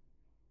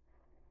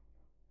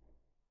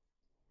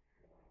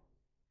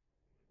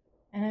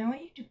 And I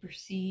want you to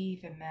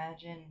perceive,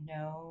 imagine,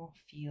 know,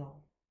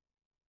 feel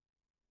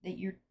that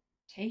you're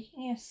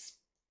taking a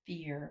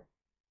sphere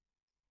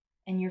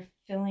and you're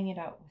filling it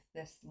out with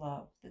this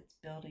love that's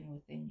building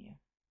within you.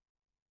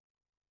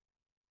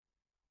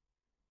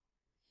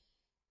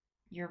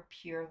 Your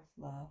pure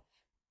love.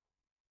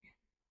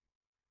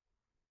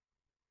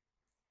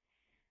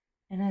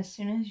 And as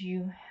soon as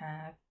you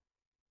have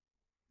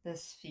the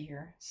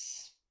sphere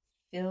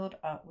filled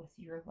up with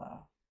your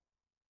love,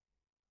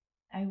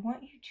 I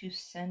want you to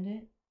send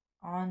it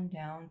on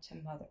down to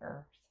Mother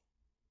Earth,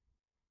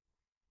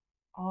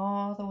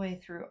 all the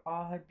way through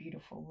all her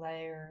beautiful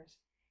layers,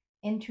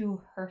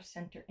 into her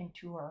center,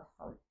 into her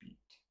heartbeat.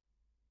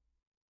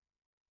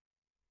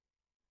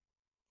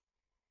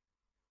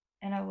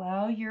 And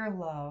allow your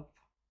love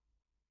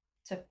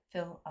to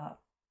fill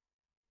up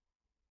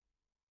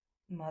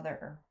Mother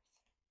Earth.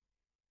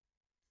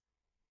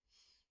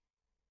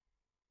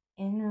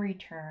 In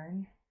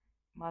return,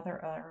 Mother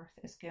Earth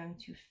is going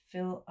to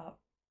fill up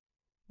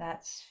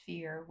that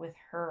sphere with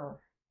her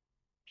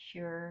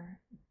pure,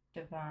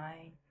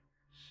 divine,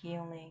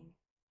 healing,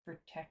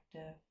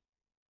 protective,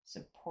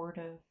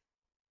 supportive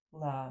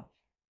love.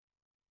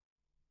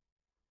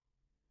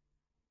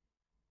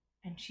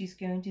 And she's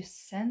going to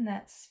send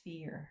that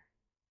sphere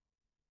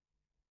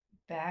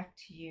back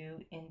to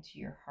you into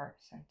your heart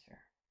center.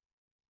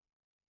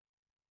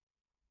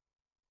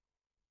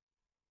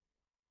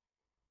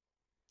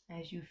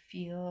 As you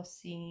feel,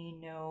 see,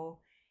 know,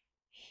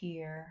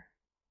 hear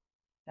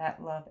that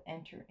love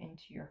enter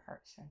into your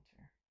heart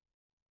center,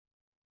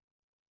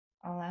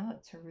 allow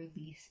it to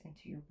release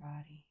into your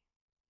body.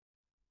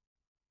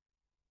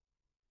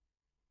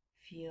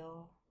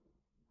 Feel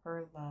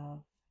her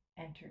love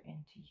enter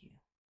into you.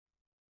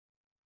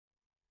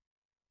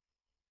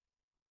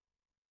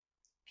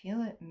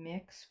 Feel it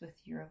mix with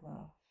your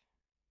love.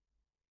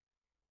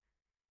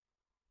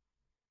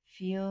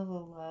 Feel the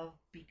love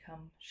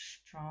become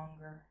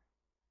stronger.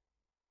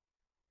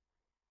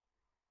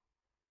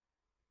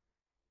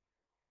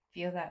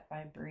 Feel that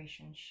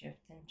vibration shift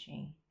and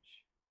change.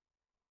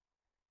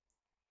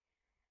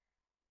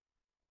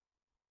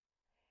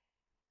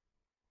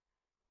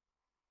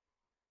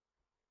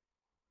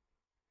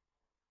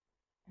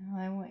 Now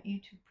I want you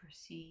to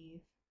perceive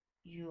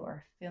you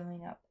are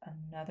filling up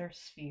another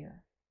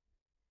sphere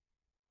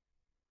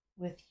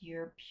with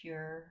your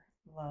pure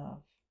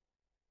love.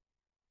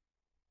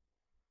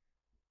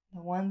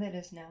 The one that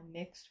is now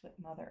mixed with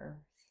Mother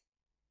Earth.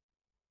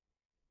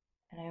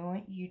 And I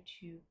want you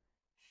to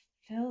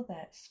fill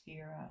that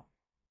sphere up.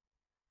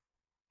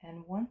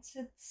 And once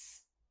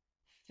it's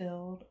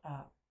filled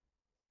up,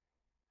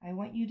 I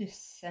want you to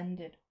send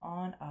it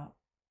on up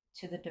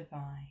to the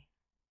divine,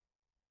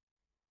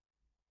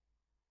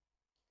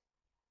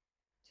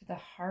 to the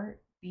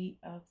heartbeat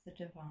of the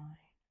divine.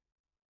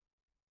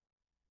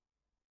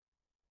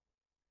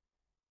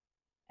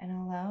 And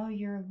allow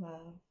your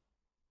love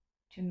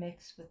to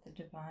mix with the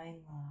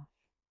divine love.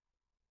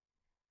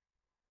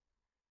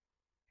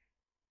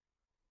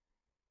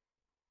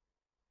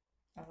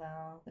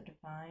 Allow the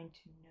divine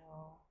to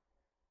know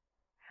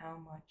how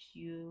much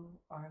you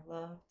are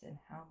loved and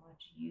how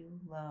much you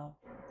love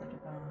the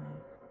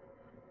divine.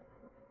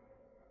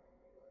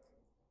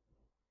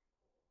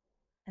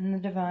 And the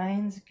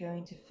divine's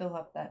going to fill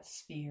up that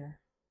sphere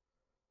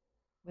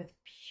with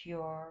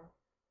pure,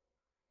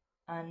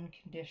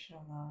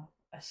 unconditional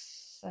love,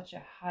 such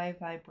a high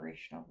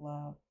vibrational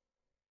love.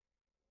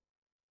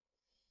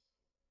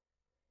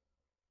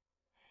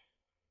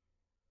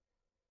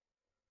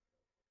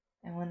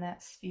 And when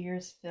that sphere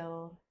is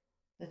filled,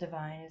 the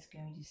divine is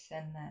going to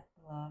send that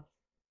love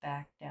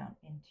back down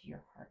into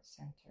your heart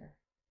center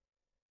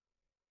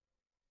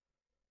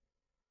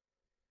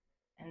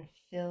and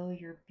fill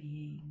your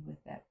being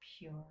with that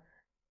pure,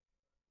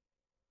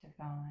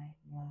 divine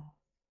love.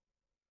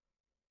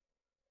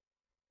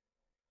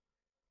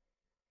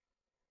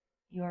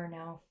 You are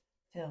now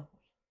filled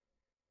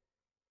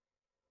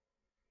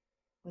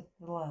with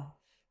love.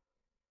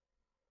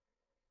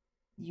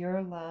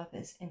 Your love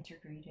is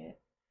integrated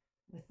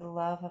with the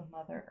love of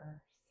Mother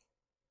Earth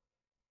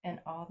and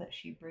all that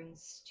she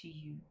brings to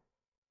you,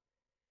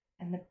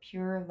 and the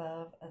pure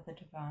love of the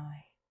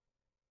divine.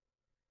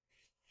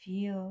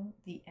 Feel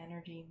the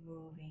energy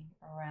moving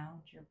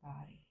around your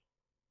body.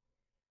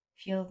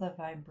 Feel the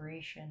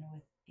vibration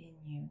within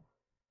you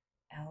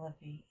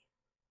elevate.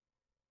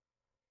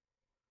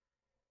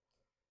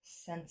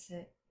 Sense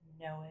it,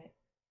 know it,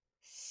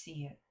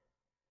 see it,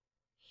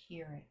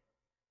 hear it.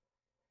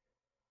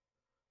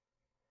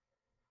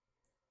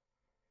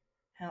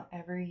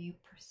 However you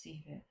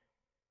perceive it.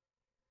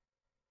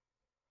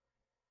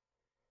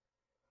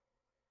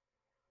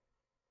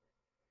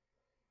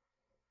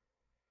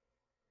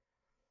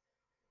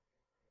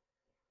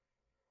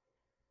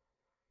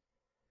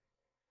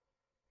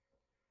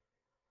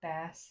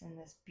 Bask in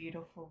this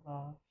beautiful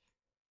love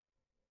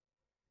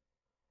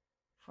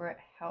for it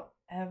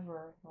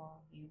however long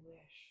you wish.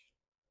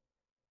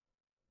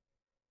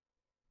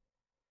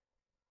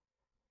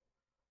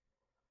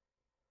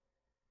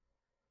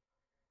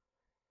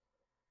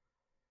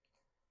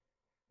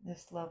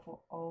 This love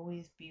will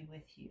always be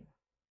with you.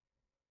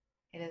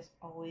 It is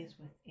always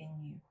within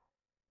you.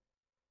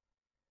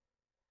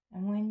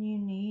 And when you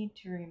need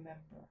to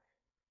remember,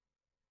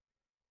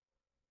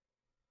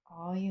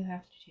 all you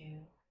have to do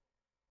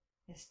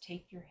is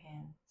take your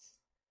hands,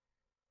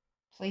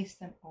 place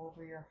them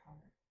over your heart,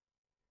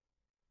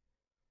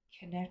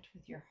 connect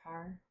with your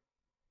heart,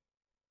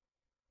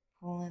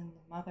 pull in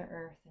the Mother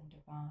Earth and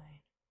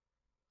divine,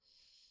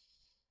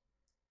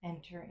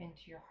 enter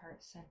into your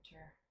heart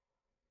center,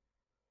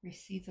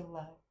 receive the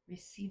love,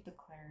 receive the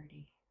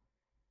clarity,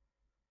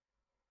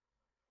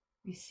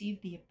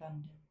 receive the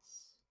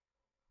abundance,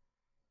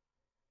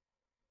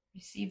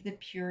 receive the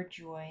pure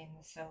joy and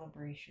the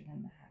celebration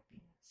and the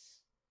happiness.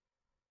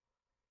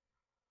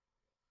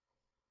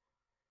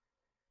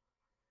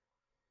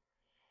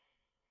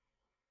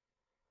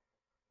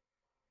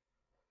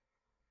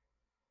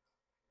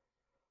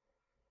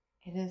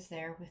 It is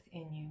there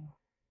within you,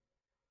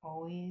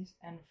 always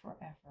and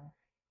forever.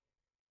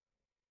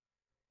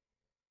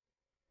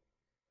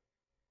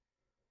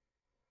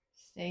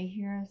 Stay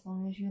here as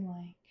long as you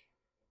like.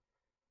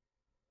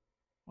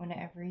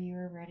 Whenever you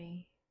are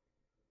ready,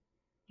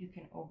 you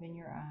can open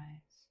your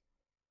eyes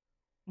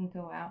and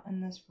go out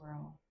in this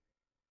world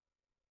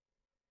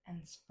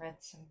and spread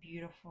some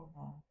beautiful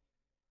love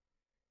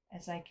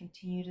as I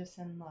continue to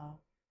send love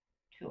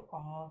to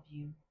all of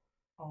you,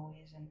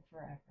 always and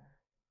forever.